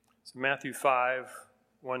So Matthew 5,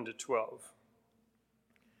 1 to 12.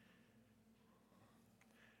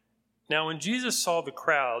 Now when Jesus saw the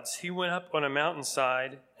crowds, he went up on a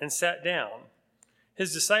mountainside and sat down.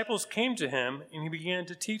 His disciples came to him, and he began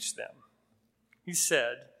to teach them. He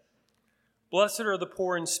said, "Blessed are the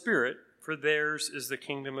poor in spirit, for theirs is the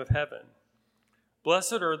kingdom of heaven.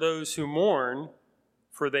 Blessed are those who mourn,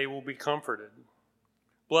 for they will be comforted.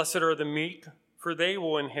 Blessed are the meek, for they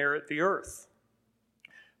will inherit the earth.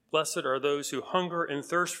 Blessed are those who hunger and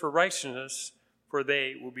thirst for righteousness, for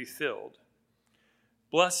they will be filled.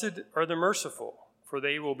 Blessed are the merciful, for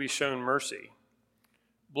they will be shown mercy.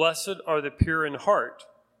 Blessed are the pure in heart,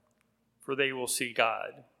 for they will see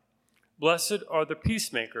God. Blessed are the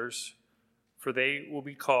peacemakers, for they will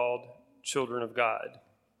be called children of God.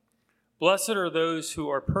 Blessed are those who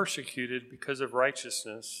are persecuted because of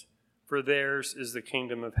righteousness, for theirs is the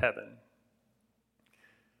kingdom of heaven.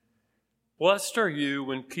 Blessed are you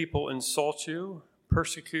when people insult you,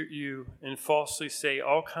 persecute you, and falsely say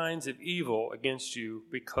all kinds of evil against you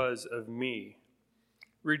because of me.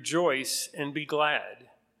 Rejoice and be glad,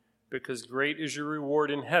 because great is your reward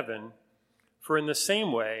in heaven, for in the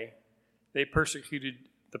same way they persecuted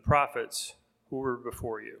the prophets who were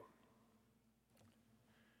before you."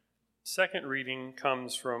 Second reading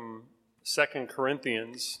comes from 2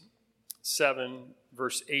 Corinthians 7,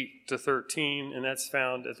 verse 8 to 13, and that's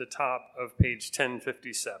found at the top of page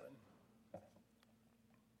 1057.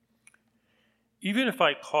 "Even if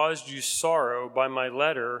I caused you sorrow by my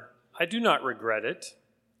letter, I do not regret it.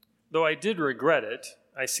 Though I did regret it,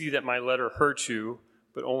 I see that my letter hurt you,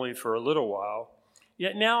 but only for a little while.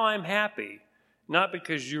 Yet now I am happy, not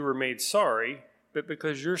because you were made sorry, but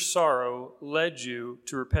because your sorrow led you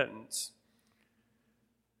to repentance.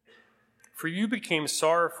 For you became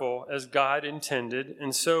sorrowful as God intended,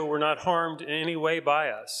 and so were not harmed in any way by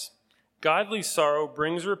us. Godly sorrow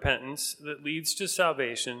brings repentance that leads to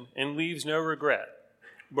salvation and leaves no regret,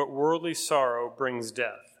 but worldly sorrow brings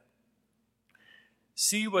death.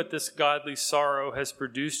 See what this godly sorrow has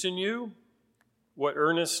produced in you, what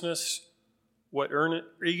earnestness, what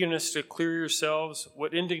eagerness to clear yourselves,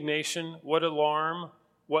 what indignation, what alarm,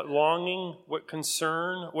 what longing, what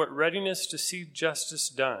concern, what readiness to see justice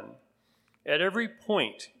done. At every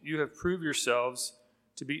point you have proved yourselves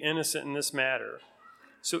to be innocent in this matter.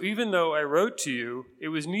 So even though I wrote to you, it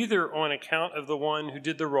was neither on account of the one who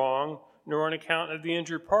did the wrong, nor on account of the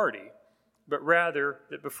injured party, but rather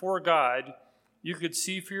that before God you could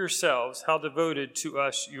see for yourselves how devoted to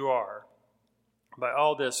us you are. By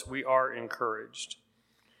all this we are encouraged.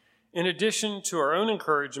 In addition to our own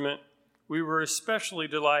encouragement, we were especially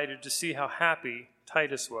delighted to see how happy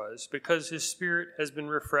Titus was, because his spirit has been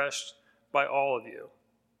refreshed by all of you."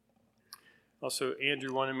 Also,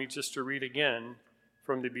 Andrew wanted me just to read again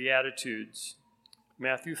from the Beatitudes,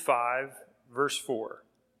 Matthew 5, verse 4.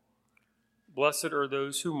 "Blessed are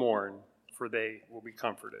those who mourn, for they will be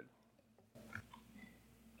comforted."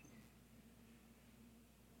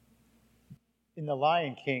 In the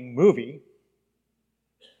Lion King movie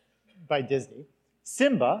by Disney,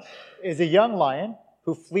 Simba is a young lion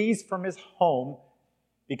who flees from his home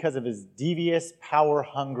because of his devious,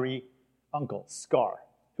 power-hungry uncle, Scar,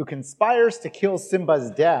 who conspires to kill Simba's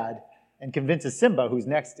dad and convinces Simba, who's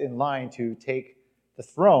next in line to take the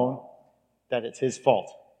throne, that it's his fault.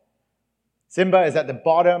 Simba is at the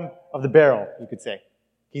bottom of the barrel, you could say.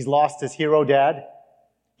 He's lost his hero dad.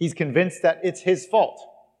 He's convinced that it's his fault.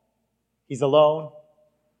 He's alone.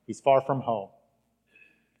 He's far from home.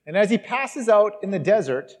 And as he passes out in the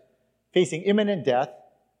desert, facing imminent death,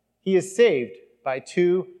 he is saved by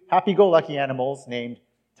two happy-go-lucky animals named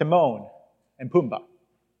Timon and Pumbaa.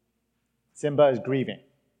 Simba is grieving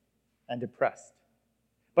and depressed,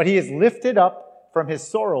 but he is lifted up from his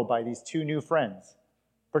sorrow by these two new friends,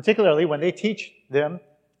 particularly when they teach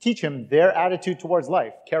him their attitude towards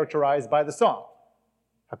life, characterized by the song,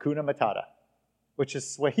 Hakuna Matata, which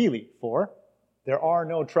is Swahili for, "There are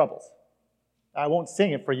no troubles." I won't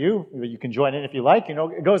sing it for you. You can join in if you like.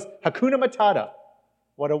 It goes, Hakuna Matata.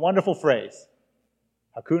 What a wonderful phrase.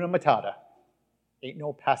 Hakuna Matata. Ain't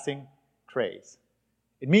no passing craze.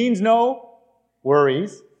 It means no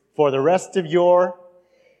worries for the rest of your,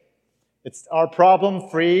 it's our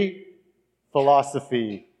problem-free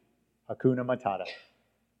philosophy. Hakuna Matata.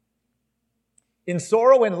 In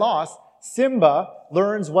sorrow and loss, Simba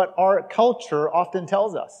learns what our culture often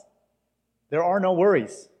tells us. There are no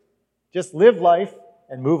worries. Just live life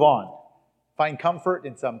and move on. Find comfort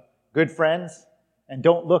in some good friends and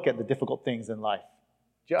don't look at the difficult things in life.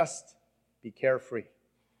 Just be carefree.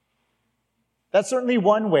 That's certainly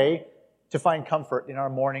one way to find comfort in our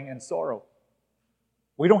mourning and sorrow.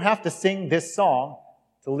 We don't have to sing this song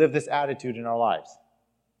to live this attitude in our lives.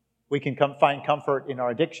 We can find comfort in our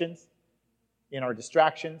addictions, in our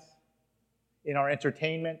distractions, in our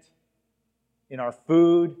entertainment, in our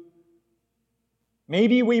food.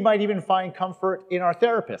 Maybe we might even find comfort in our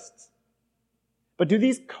therapists. But do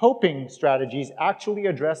these coping strategies actually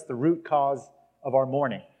address the root cause of our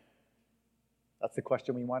mourning? That's the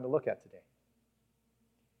question we want to look at today.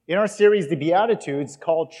 In our series, The Beatitudes,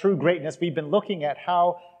 called True Greatness, we've been looking at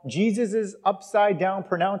how Jesus' upside-down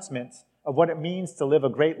pronouncements of what it means to live a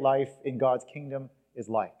great life in God's kingdom is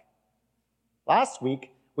like. Last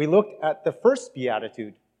week, we looked at the first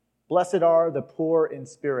Beatitude. Blessed are the poor in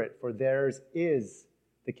spirit, for theirs is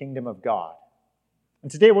the kingdom of God. And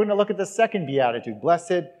today we're going to look at the second Beatitude.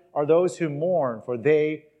 Blessed are those who mourn, for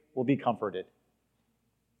they will be comforted.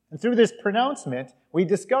 And through this pronouncement, we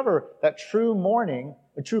discover that true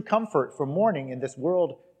comfort for mourning in this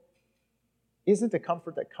world isn't a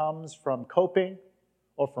comfort that comes from coping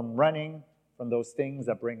or from running from those things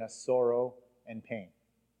that bring us sorrow and pain.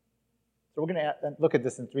 So we're going to look at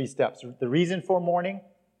this in 3 steps. The reason for mourning,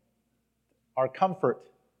 our comfort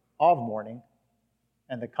of mourning,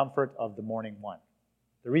 and the comfort of the mourning one.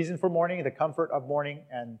 The reason for mourning, the comfort of mourning,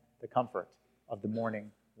 and the comfort of the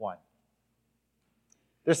mourning one.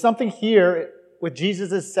 There's something here with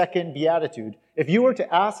Jesus' second Beatitude. If you were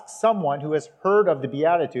to ask someone who has heard of the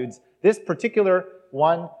Beatitudes, this particular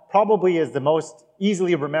one probably is the most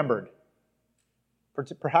easily remembered.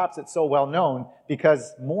 Perhaps it's so well known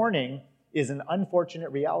because mourning is an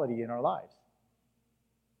unfortunate reality in our lives.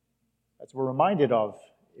 As we're reminded of,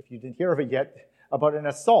 if you didn't hear of it yet, about an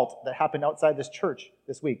assault that happened outside this church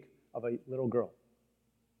this week of a little girl.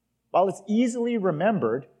 While it's easily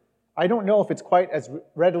remembered, I don't know if it's quite as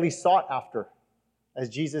readily sought after as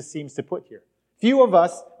Jesus seems to put here. Few of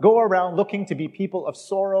us go around looking to be people of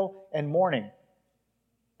sorrow and mourning.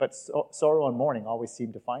 But sorrow and mourning always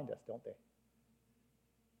seem to find us, don't they?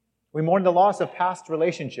 We mourn the loss of past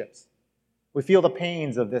relationships. We feel the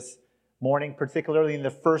pains of this mourning, particularly in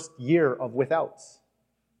the first year of withouts.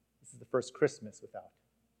 This is the first Christmas without.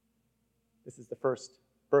 This is the first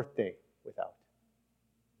birthday without.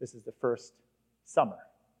 This is the first summer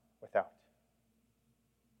without.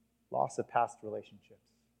 Loss of past relationships.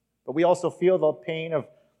 But we also feel the pain of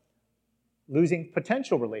losing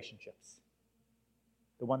potential relationships.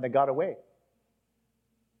 The one that got away.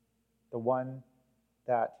 The one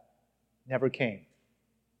that never came.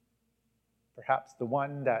 Perhaps the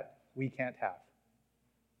one that we can't have.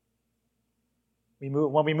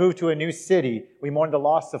 When we move to a new city, we mourn the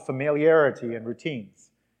loss of familiarity and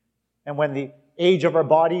routines. And when the age of our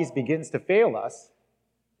bodies begins to fail us,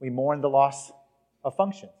 we mourn the loss of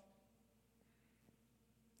function.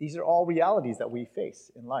 These are all realities that we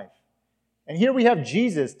face in life. And here we have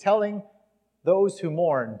Jesus telling those who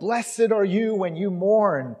mourn, "Blessed are you when you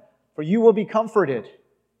mourn, for you will be comforted."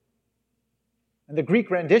 And the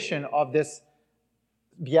Greek rendition of this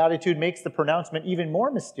beatitude makes the pronouncement even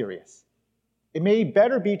more mysterious. It may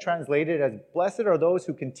better be translated as, "Blessed are those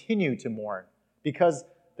who continue to mourn," because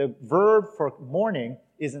the verb for mourning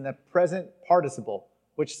is in the present participle,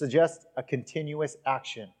 which suggests a continuous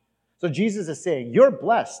action. So Jesus is saying, you're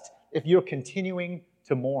blessed if you're continuing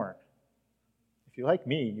to mourn. If you're like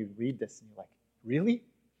me, you read this and you're like, really?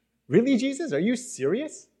 Really, Jesus? Are you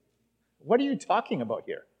serious? What are you talking about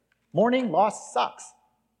here? Mourning loss sucks.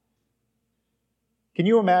 Can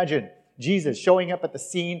you imagine Jesus showing up at the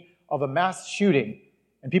scene of a mass shooting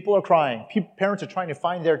and people are crying, parents are trying to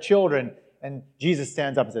find their children, and Jesus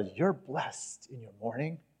stands up and says, "You're blessed in your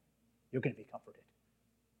mourning. You're going to be comforted."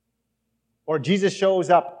 Or Jesus shows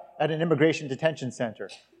up at an immigration detention center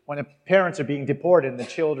when the parents are being deported and the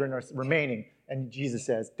children are remaining, and Jesus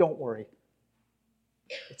says, "Don't worry.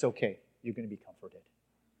 It's okay. You're going to be comforted."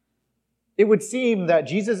 It would seem that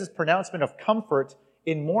Jesus' pronouncement of comfort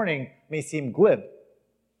in mourning may seem glib,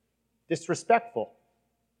 disrespectful,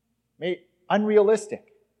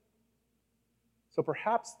 unrealistic. So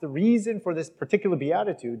perhaps the reason for this particular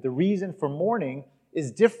beatitude, the reason for mourning,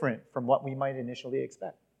 is different from what we might initially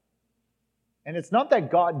expect. And it's not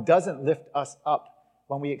that God doesn't lift us up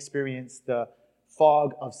when we experience the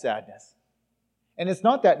fog of sadness. And it's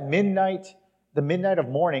not that the midnight of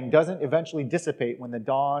mourning doesn't eventually dissipate when the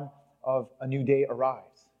dawn of a new day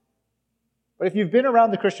arrives. But if you've been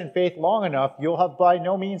around the Christian faith long enough, you'll have by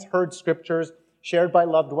no means heard scriptures shared by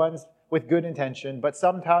loved ones with good intention, but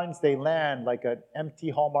sometimes they land like an empty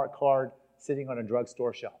Hallmark card sitting on a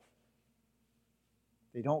drugstore shelf.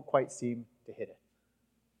 They don't quite seem to hit it.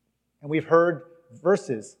 And we've heard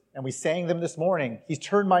verses, and we sang them this morning. He's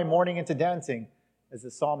turned my mourning into dancing, as the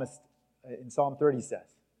psalmist in Psalm 30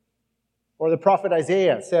 says. Or the prophet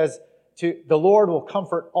Isaiah says The Lord will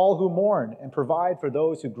comfort all who mourn and provide for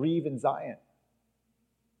those who grieve in Zion.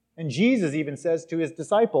 And Jesus even says to his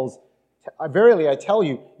disciples, verily I tell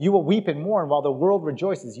you, you will weep and mourn while the world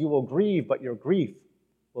rejoices. You will grieve, but your grief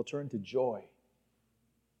will turn to joy.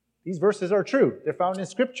 These verses are true. They're found in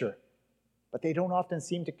Scripture, but they don't often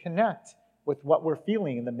seem to connect with what we're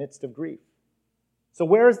feeling in the midst of grief. So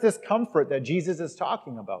where is this comfort that Jesus is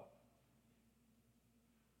talking about?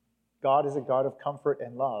 God is a God of comfort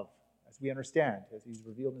and love, as we understand, as he's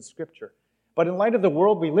revealed in Scripture. But in light of the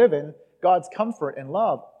world we live in, God's comfort and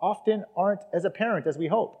love often aren't as apparent as we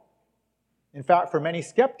hope. In fact, for many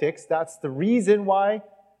skeptics, that's the reason why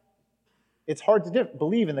it's hard to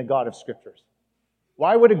believe in the God of Scriptures.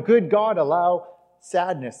 Why would a good God allow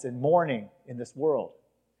sadness and mourning in this world?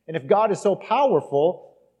 And if God is so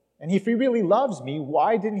powerful, and if he really loves me,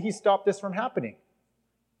 why didn't he stop this from happening?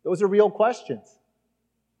 Those are real questions.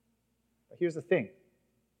 But here's the thing.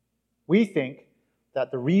 We think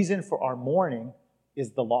that the reason for our mourning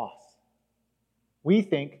is the loss. We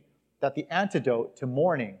think that the antidote to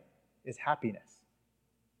mourning is happiness.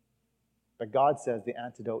 But God says the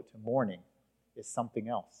antidote to mourning is something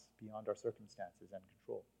else beyond our circumstances and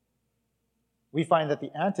control. We find that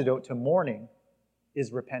the antidote to mourning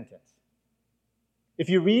is repentance. If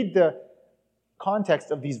you read the context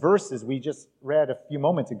of these verses we just read a few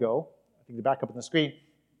moments ago, I think they're back up on the screen,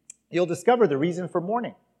 you'll discover the reason for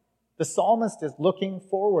mourning. The psalmist is looking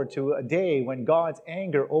forward to a day when God's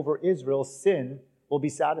anger over Israel's sin will be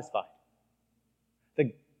satisfied.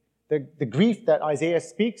 The grief that Isaiah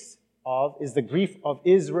speaks of is the grief of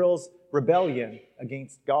Israel's rebellion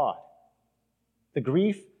against God. The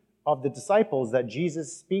grief of the disciples that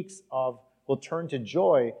Jesus speaks of will turn to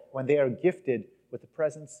joy when they are gifted with the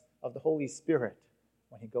presence of the Holy Spirit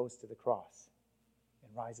when he goes to the cross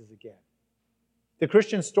and rises again. The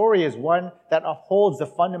Christian story is one that upholds the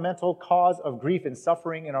fundamental cause of grief and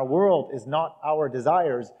suffering in our world is not our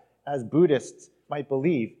desires, as Buddhists might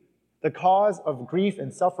believe. The cause of grief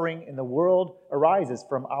and suffering in the world arises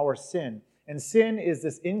from our sin. And sin is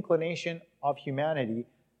this inclination of humanity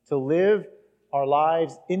to live our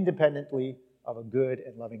lives independently of a good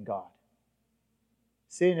and loving God.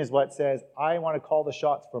 Sin is what says, I want to call the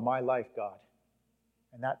shots for my life, God.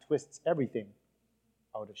 And that twists everything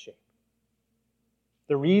out of shape.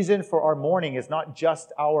 The reason for our mourning is not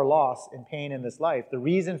just our loss and pain in this life. The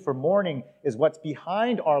reason for mourning is what's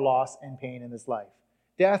behind our loss and pain in this life.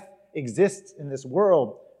 Death exists in this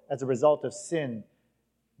world as a result of sin,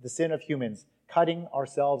 the sin of humans, cutting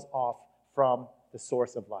ourselves off from the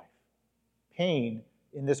source of life. Pain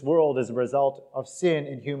in this world is a result of sin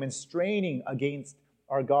in humans straining against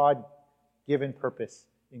our God-given purpose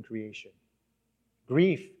in creation.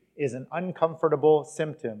 Grief is an uncomfortable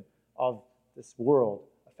symptom of this world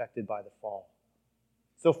affected by the fall.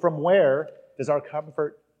 So from where does our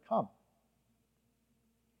comfort come?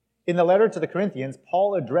 In the letter to the Corinthians,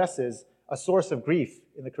 Paul addresses a source of grief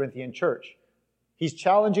in the Corinthian church. He's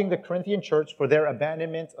challenging the Corinthian church for their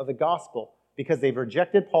abandonment of the gospel because they've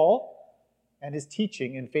rejected Paul and his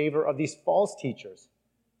teaching in favor of these false teachers.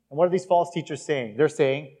 And what are these false teachers saying? They're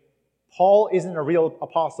saying, Paul isn't a real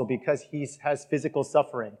apostle because he has physical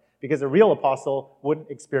suffering, because a real apostle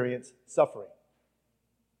wouldn't experience suffering.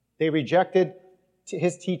 They rejected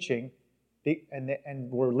his teaching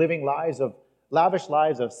and were living lavish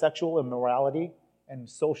lives of sexual immorality and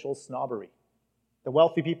social snobbery. The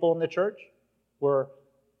wealthy people in the church were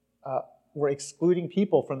excluding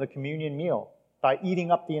people from the communion meal by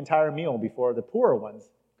eating up the entire meal before the poorer ones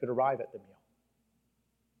could arrive at the meal.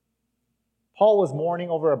 Paul was mourning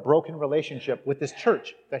over a broken relationship with this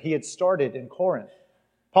church that he had started in Corinth.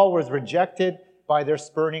 Paul was rejected by their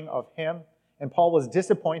spurning of him, and Paul was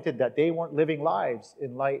disappointed that they weren't living lives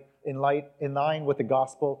in line with the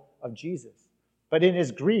gospel of Jesus. But in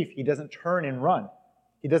his grief, he doesn't turn and run.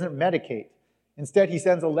 He doesn't medicate. Instead, he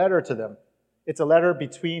sends a letter to them. It's a letter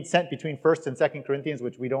sent between 1st and 2nd Corinthians,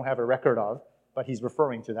 which we don't have a record of, but he's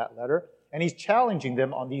referring to that letter. And he's challenging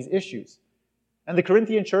them on these issues. And the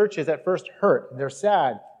Corinthian church is at first hurt, and they're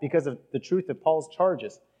sad because of the truth of Paul's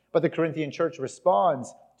charges. But the Corinthian church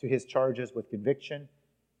responds to his charges with conviction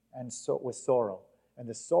and with sorrow. And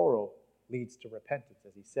the sorrow leads to repentance,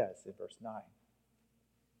 as he says in verse 9.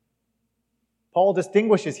 Paul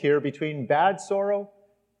distinguishes here between bad sorrow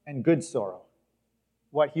and good sorrow,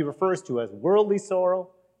 what he refers to as worldly sorrow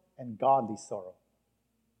and godly sorrow.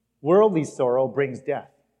 Worldly sorrow brings death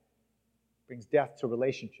to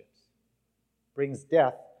relationships, brings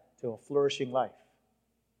death to a flourishing life,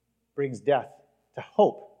 brings death to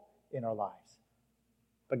hope in our lives.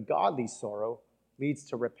 But godly sorrow leads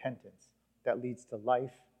to repentance that leads to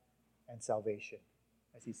life and salvation.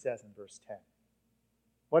 as he says in verse 10.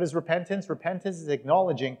 What is repentance? Repentance is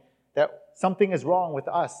acknowledging that something is wrong with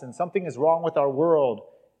us and something is wrong with our world,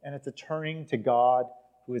 and it's a turning to God,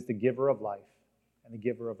 who is the giver of life and the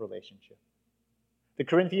giver of relationship. The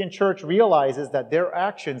Corinthian church realizes that their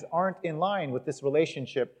actions aren't in line with this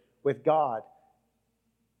relationship with God,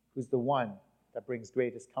 who's the one that brings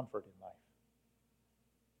greatest comfort in life.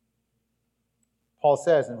 Paul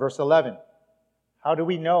says in verse 11, how do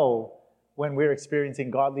we know when we're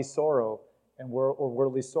experiencing godly sorrow or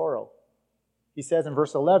worldly sorrow? He says in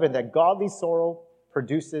verse 11 that godly sorrow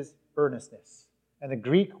produces earnestness. And the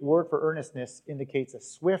Greek word for earnestness indicates a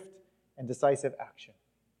swift and decisive action.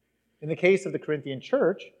 In the case of the Corinthian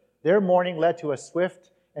church, their mourning led to a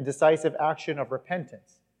swift and decisive action of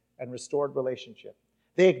repentance and restored relationship.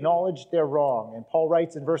 They acknowledged their wrong, and Paul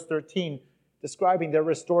writes in verse 13, describing their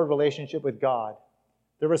restored relationship with God,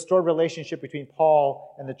 the restored relationship between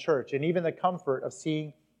Paul and the church, and even the comfort of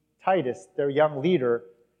seeing Titus, their young leader,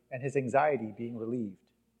 and his anxiety being relieved.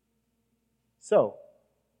 So,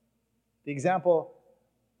 the example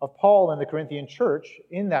of Paul and the Corinthian church,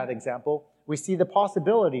 in that example, we see the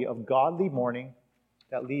possibility of godly mourning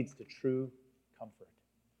that leads to true comfort.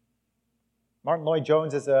 Martin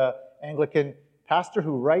Lloyd-Jones is an Anglican pastor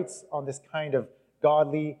who writes on this kind of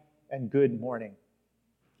godly and good mourning.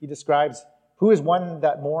 He describes, who is one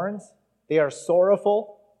that mourns? They are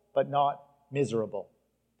sorrowful, but not miserable.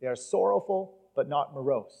 They are sorrowful, but not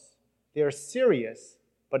morose. They are serious,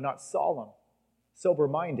 but not solemn.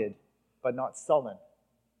 Sober-minded, but not sullen.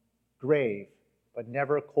 Grave, but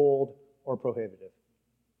never cold or prohibitive.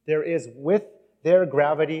 There is with their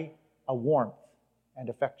gravity a warmth and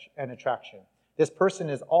affection and attraction. This person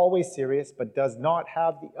is always serious, but does not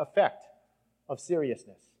have the effect of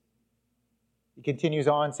seriousness. He continues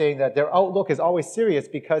on saying that their outlook is always serious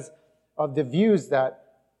because of the views that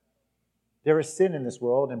there is sin in this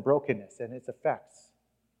world and brokenness and its effects.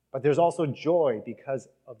 But there's also joy because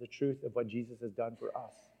of the truth of what Jesus has done for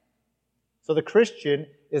us. So the Christian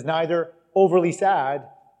is neither overly sad,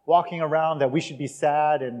 walking around that we should be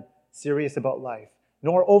sad and serious about life,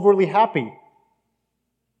 nor overly happy.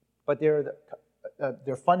 But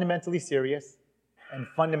they're fundamentally serious and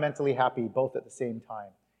fundamentally happy both at the same time.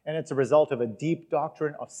 And it's a result of a deep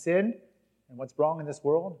doctrine of sin and what's wrong in this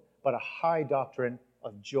world, but a high doctrine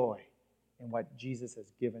of joy in what Jesus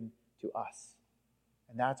has given to us.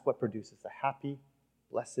 And that's what produces a happy,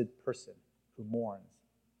 blessed person who mourns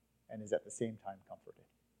and is at the same time comforted.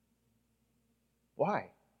 Why?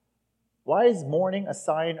 Why is mourning a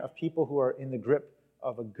sign of people who are in the grip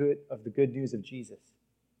of the good news of Jesus?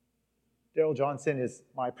 Darrell Johnson is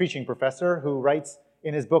my preaching professor who writes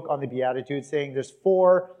in his book on the Beatitudes saying there's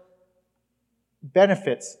 4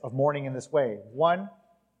 benefits of mourning in this way. One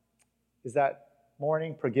is that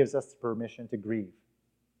mourning gives us permission to grieve.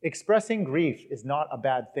 Expressing grief is not a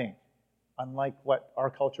bad thing, unlike what our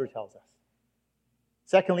culture tells us.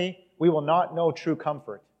 Secondly, we will not know true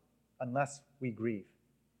comfort unless we grieve.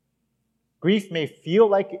 Grief may feel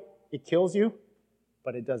like it kills you,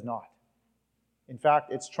 but it does not. In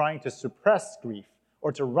fact, it's trying to suppress grief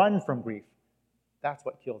or to run from grief. That's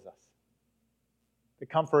what kills us. The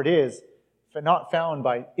comfort is not found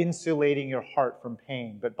by insulating your heart from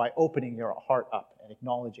pain, but by opening your heart up and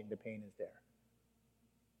acknowledging the pain is there.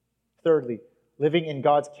 Thirdly, living in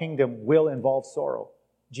God's kingdom will involve sorrow.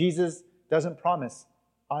 Jesus doesn't promise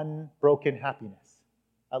unbroken happiness,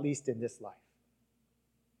 at least in this life.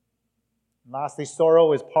 And lastly,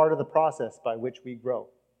 sorrow is part of the process by which we grow.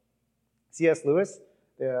 C.S. Lewis,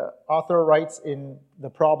 the author, writes in The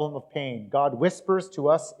Problem of Pain, God whispers to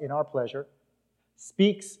us in our pleasure,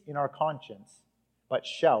 speaks in our conscience, but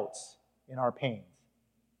shouts in our pains.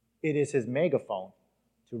 It is his megaphone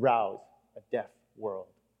to rouse a deaf world.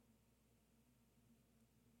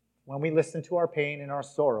 When we listen to our pain and our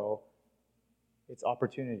sorrow, it's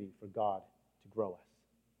opportunity for God to grow us.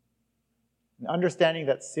 And understanding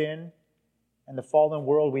that sin and the fallen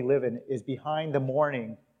world we live in is behind the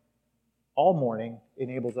mourning, all mourning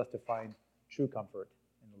enables us to find true comfort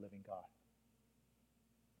in the living God.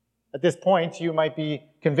 At this point, you might be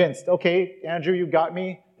convinced, okay, Andrew, you got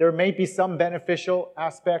me. There may be some beneficial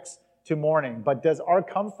aspects to mourning, but does our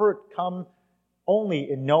comfort come only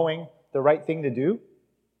in knowing the right thing to do?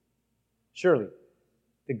 Surely,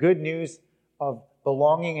 the good news of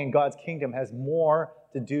belonging in God's kingdom has more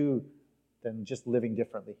to do than just living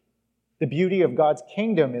differently. The beauty of God's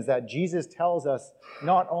kingdom is that Jesus tells us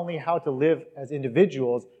not only how to live as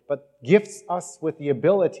individuals, but gifts us with the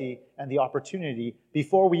ability and the opportunity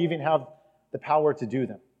before we even have the power to do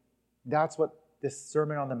them. That's what this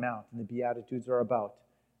Sermon on the Mount and the Beatitudes are about.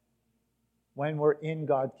 When we're in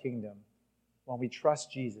God's kingdom, when we trust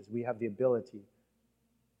Jesus, we have the ability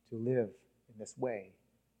to live in this way.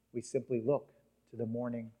 We simply look to the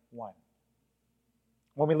mourning one.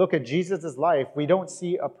 When we look at Jesus' life, we don't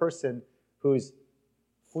see a person who's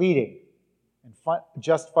fleeting and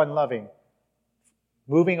just fun-loving,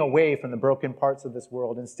 moving away from the broken parts of this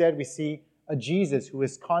world. Instead, we see a Jesus who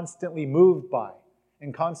is constantly moved by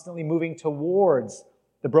and constantly moving towards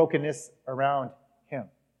the brokenness around him.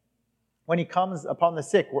 When he comes upon the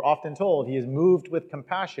sick, we're often told he is moved with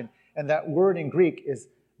compassion, and that word in Greek is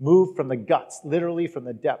moved from the guts, literally from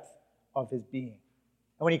the depth of his being.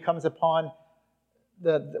 And when he comes upon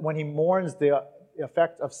when he mourns the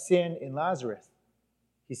effect of sin in Lazarus,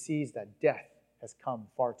 he sees that death has come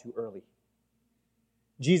far too early.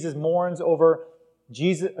 Jesus mourns over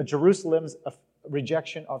Jerusalem's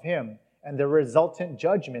rejection of him and the resultant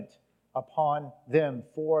judgment upon them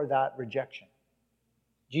for that rejection.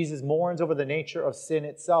 Jesus mourns over the nature of sin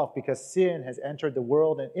itself because sin has entered the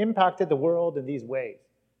world and impacted the world in these ways.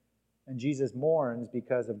 And Jesus mourns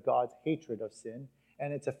because of God's hatred of sin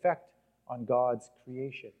and its effect on God's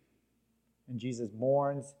creation. And Jesus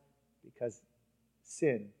mourns because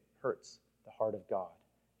sin hurts the heart of God.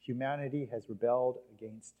 Humanity has rebelled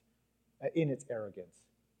in its arrogance.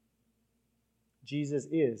 Jesus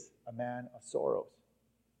is a man of sorrows,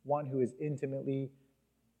 one who is intimately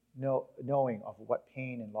knowing of what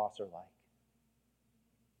pain and loss are like.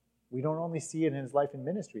 We don't only see it in his life and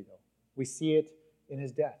ministry, though. We see it in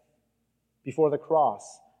his death. Before the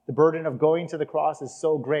cross, the burden of going to the cross is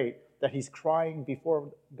so great that he's crying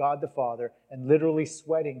before God the Father and literally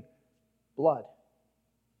sweating blood.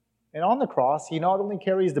 And on the cross, he not only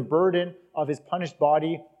carries the burden of his punished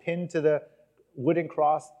body pinned to the wooden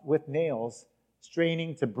cross with nails,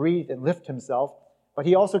 straining to breathe and lift himself, but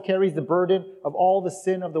he also carries the burden of all the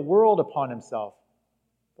sin of the world upon himself.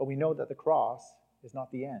 But we know that the cross is not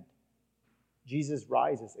the end. Jesus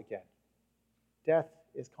rises again. Death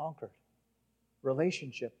is conquered.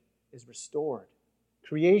 Relationship is restored.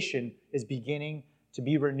 Creation is beginning to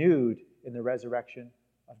be renewed in the resurrection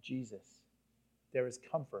of Jesus. There is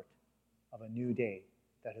comfort of a new day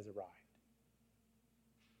that has arrived.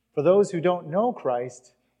 For those who don't know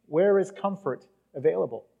Christ, where is comfort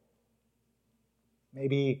available?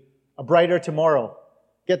 Maybe a brighter tomorrow.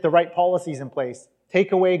 Get the right policies in place.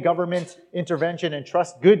 Take away government intervention and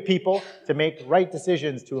trust good people to make right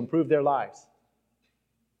decisions to improve their lives.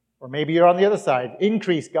 Or maybe you're on the other side.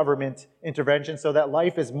 Increase government intervention so that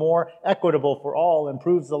life is more equitable for all,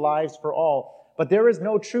 improves the lives for all. But there is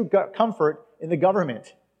no true comfort in the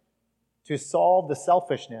government to solve the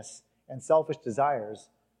selfishness and selfish desires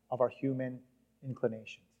of our human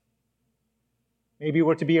inclinations. Maybe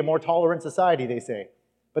we're to be a more tolerant society, they say.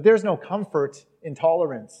 But there's no comfort in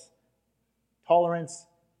tolerance. Tolerance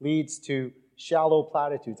leads to shallow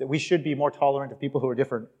platitudes. We should be more tolerant of people who are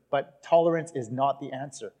different, but tolerance is not the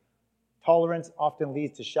answer. Tolerance often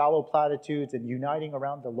leads to shallow platitudes and uniting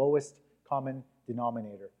around the lowest common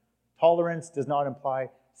denominator. Tolerance does not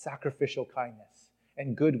imply sacrificial kindness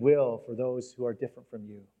and goodwill for those who are different from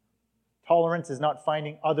you. Tolerance is not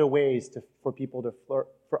finding other ways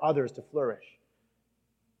for others to flourish.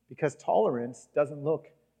 Because tolerance doesn't look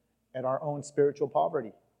at our own spiritual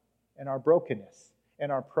poverty and our brokenness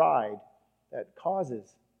and our pride that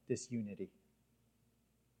causes disunity.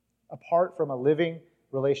 Apart from a living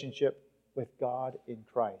relationship with God in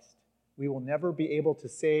Christ, we will never be able to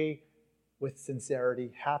say with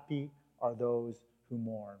sincerity, "Happy are those who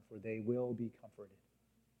mourn, for they will be comforted."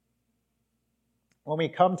 When we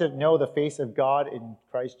come to know the face of God in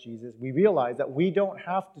Christ Jesus, we realize that we don't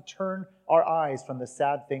have to turn our eyes from the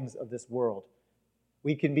sad things of this world.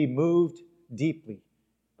 We can be moved deeply,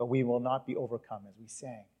 but we will not be overcome, as we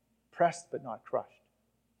sang. Pressed but not crushed.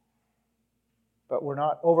 But we're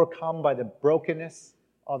not overcome by the brokenness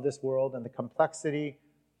of this world and the complexity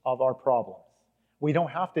of our problems. We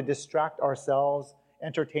don't have to distract ourselves,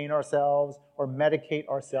 entertain ourselves, or medicate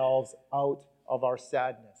ourselves out of our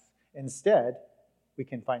sadness. Instead, we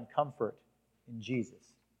can find comfort in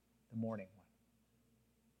Jesus, the mourning one.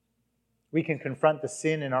 We can confront the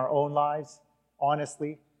sin in our own lives,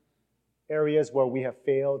 honestly, areas where we have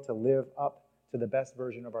failed to live up to the best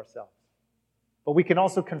version of ourselves. But we can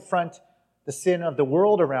also confront the sin of the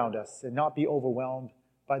world around us and not be overwhelmed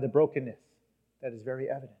by the brokenness that is very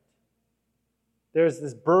evident. There's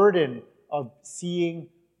this burden of seeing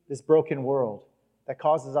this broken world that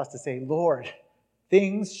causes us to say, "Lord,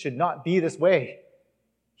 things should not be this way.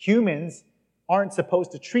 Humans aren't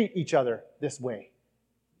supposed to treat each other this way.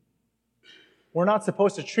 We're not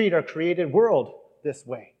supposed to treat our created world this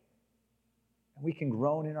way." And we can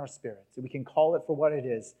groan in our spirits, and we can call it for what it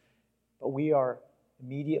is, but we are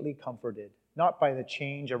immediately comforted not by the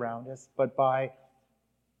change around us, but by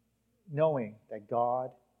knowing that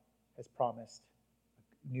God has promised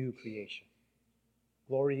a new creation.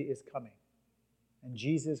 Glory is coming, and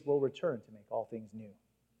Jesus will return to make all things new.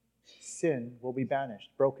 Sin will be banished.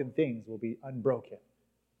 Broken things will be unbroken.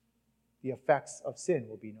 The effects of sin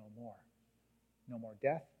will be no more. No more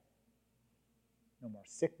death, no more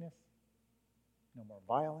sickness, no more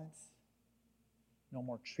violence, no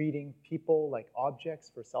more treating people like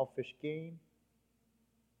objects for selfish gain,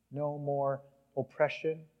 no more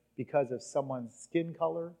oppression because of someone's skin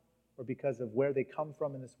color or because of where they come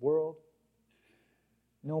from in this world,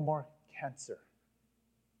 no more cancer,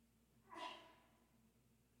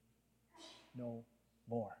 no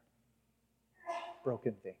more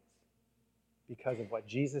broken things because of what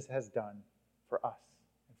Jesus has done for us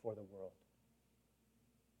and for the world.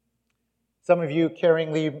 Some of you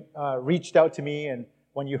caringly reached out to me, and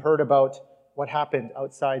when you heard about what happened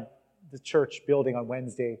outside the church building on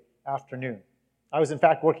Wednesday afternoon. I was in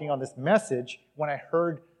fact working on this message when I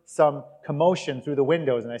heard some commotion through the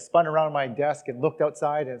windows, and I spun around my desk and looked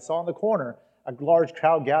outside and saw in the corner a large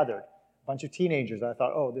crowd gathered, a bunch of teenagers. I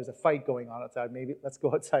thought, oh, there's a fight going on outside. Maybe let's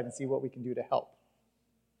go outside and see what we can do to help.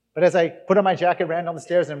 But as I put on my jacket, ran down the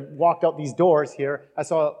stairs, and walked out these doors here, I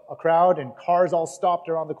saw a crowd and cars all stopped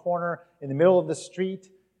around the corner in the middle of the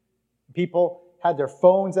street. People had their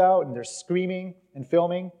phones out and they're screaming and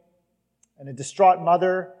filming. And a distraught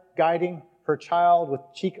mother guiding her child with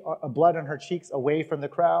blood on her cheeks away from the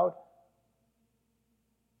crowd.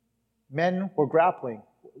 Men were grappling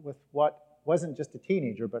with what wasn't just a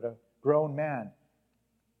teenager, but a grown man,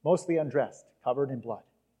 mostly undressed, covered in blood.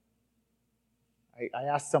 I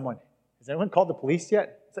asked someone, has anyone called the police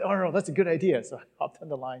yet? I said, oh, no, that's a good idea. So I hopped on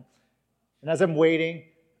the line. And as I'm waiting,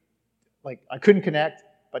 I couldn't connect,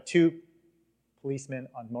 but two policemen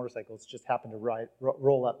on motorcycles just happened to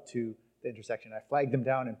roll up to the intersection. I flagged them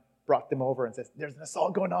down and brought them over and said, there's an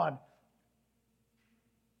assault going on.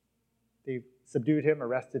 They subdued him,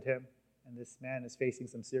 arrested him, and this man is facing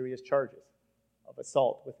some serious charges of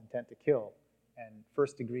assault with intent to kill and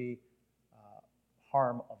first-degree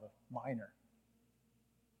harm of a minor.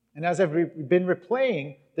 And as I've been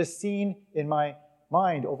replaying this scene in my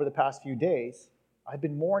mind over the past few days, I've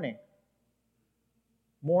been mourning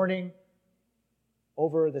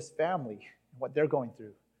over this family and what they're going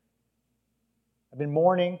through. I've been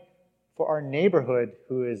mourning for our neighborhood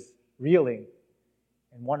who is reeling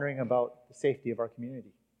and wondering about the safety of our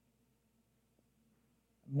community.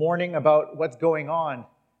 Mourning about what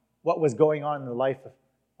was going on in the life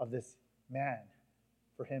of this man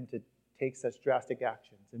for him to take such drastic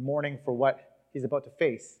actions, and mourning for what he's about to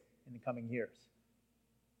face in the coming years.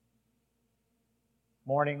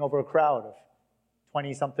 Mourning over a crowd of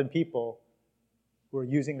 20-something people who are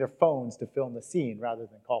using their phones to film the scene rather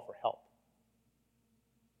than call for help.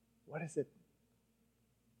 What is it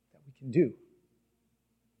that we can do?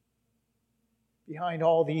 Behind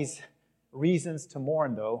all these reasons to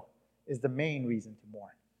mourn, though, is the main reason to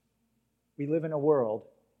mourn. We live in a world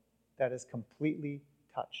that is completely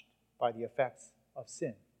touched by the effects of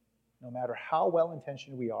sin. No matter how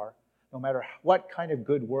well-intentioned we are, no matter what kind of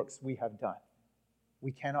good works we have done,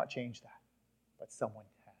 we cannot change that. But someone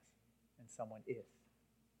has, and someone is.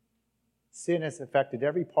 Sin has affected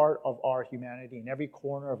every part of our humanity and every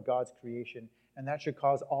corner of God's creation, and that should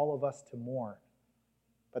cause all of us to mourn.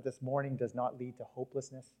 But this mourning does not lead to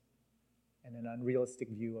hopelessness and an unrealistic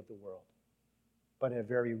view of the world, but a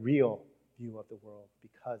very real view of the world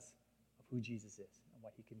because of who Jesus is and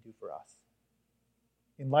what he can do for us.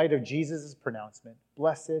 In light of Jesus' pronouncement,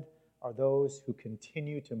 blessed are those who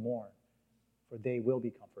continue to mourn, for they will be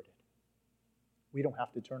comforted. We don't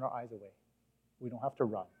have to turn our eyes away. We don't have to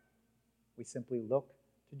run. We simply look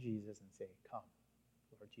to Jesus and say, come,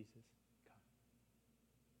 Lord Jesus.